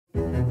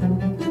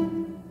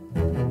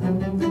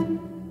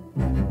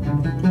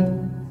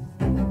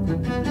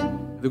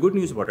good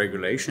news about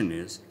regulation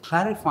is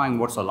clarifying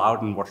what's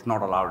allowed and what's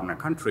not allowed in a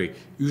country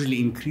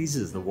usually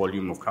increases the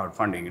volume of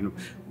crowdfunding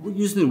and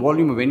usually the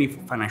volume of any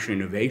financial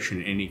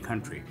innovation in any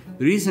country.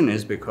 The reason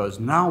is because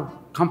now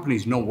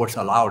companies know what's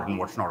allowed and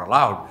what's not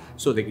allowed,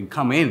 so they can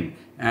come in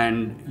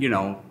and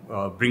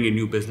bring in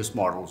new business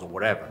models or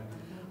whatever.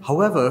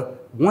 However,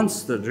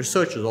 once the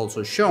research has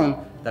also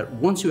shown that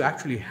once you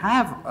actually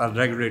have a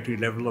regulatory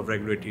level of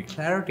regulatory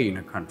clarity in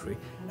a country,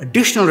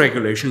 additional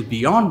regulations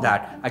beyond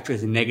that actually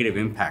has a negative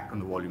impact on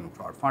the volume of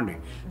crowdfunding.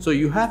 So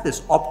you have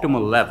this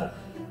optimal level.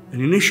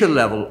 An initial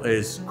level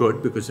is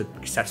good because it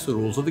sets the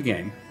rules of the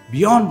game.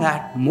 Beyond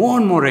that, more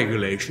and more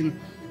regulation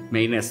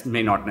may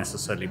not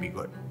necessarily be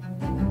good.